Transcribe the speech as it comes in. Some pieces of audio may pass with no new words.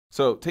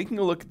So taking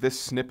a look at this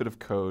snippet of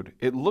code,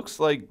 it looks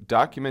like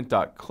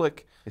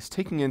document.click is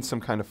taking in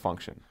some kind of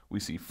function. We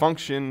see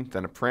function,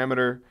 then a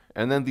parameter,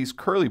 and then these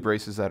curly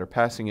braces that are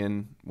passing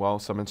in, well,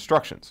 some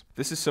instructions.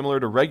 This is similar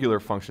to regular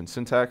function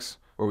syntax,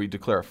 where we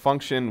declare a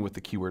function with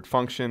the keyword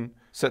function,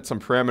 set some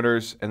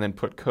parameters, and then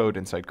put code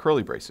inside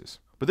curly braces.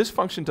 But this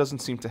function doesn't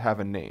seem to have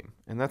a name,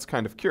 and that's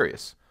kind of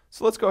curious.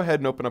 So let's go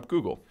ahead and open up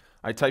Google.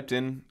 I typed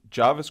in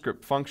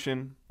JavaScript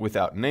function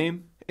without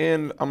name,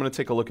 and I'm going to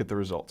take a look at the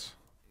results.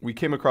 We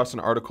came across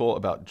an article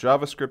about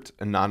JavaScript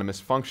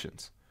anonymous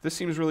functions. This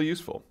seems really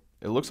useful.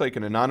 It looks like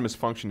an anonymous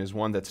function is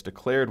one that's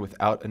declared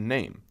without a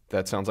name.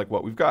 That sounds like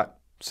what we've got.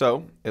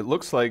 So it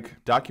looks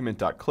like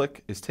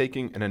document.click is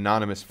taking an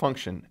anonymous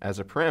function as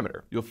a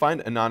parameter. You'll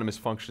find anonymous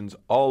functions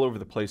all over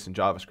the place in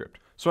JavaScript.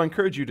 So I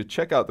encourage you to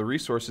check out the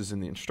resources in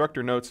the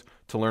instructor notes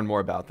to learn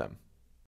more about them.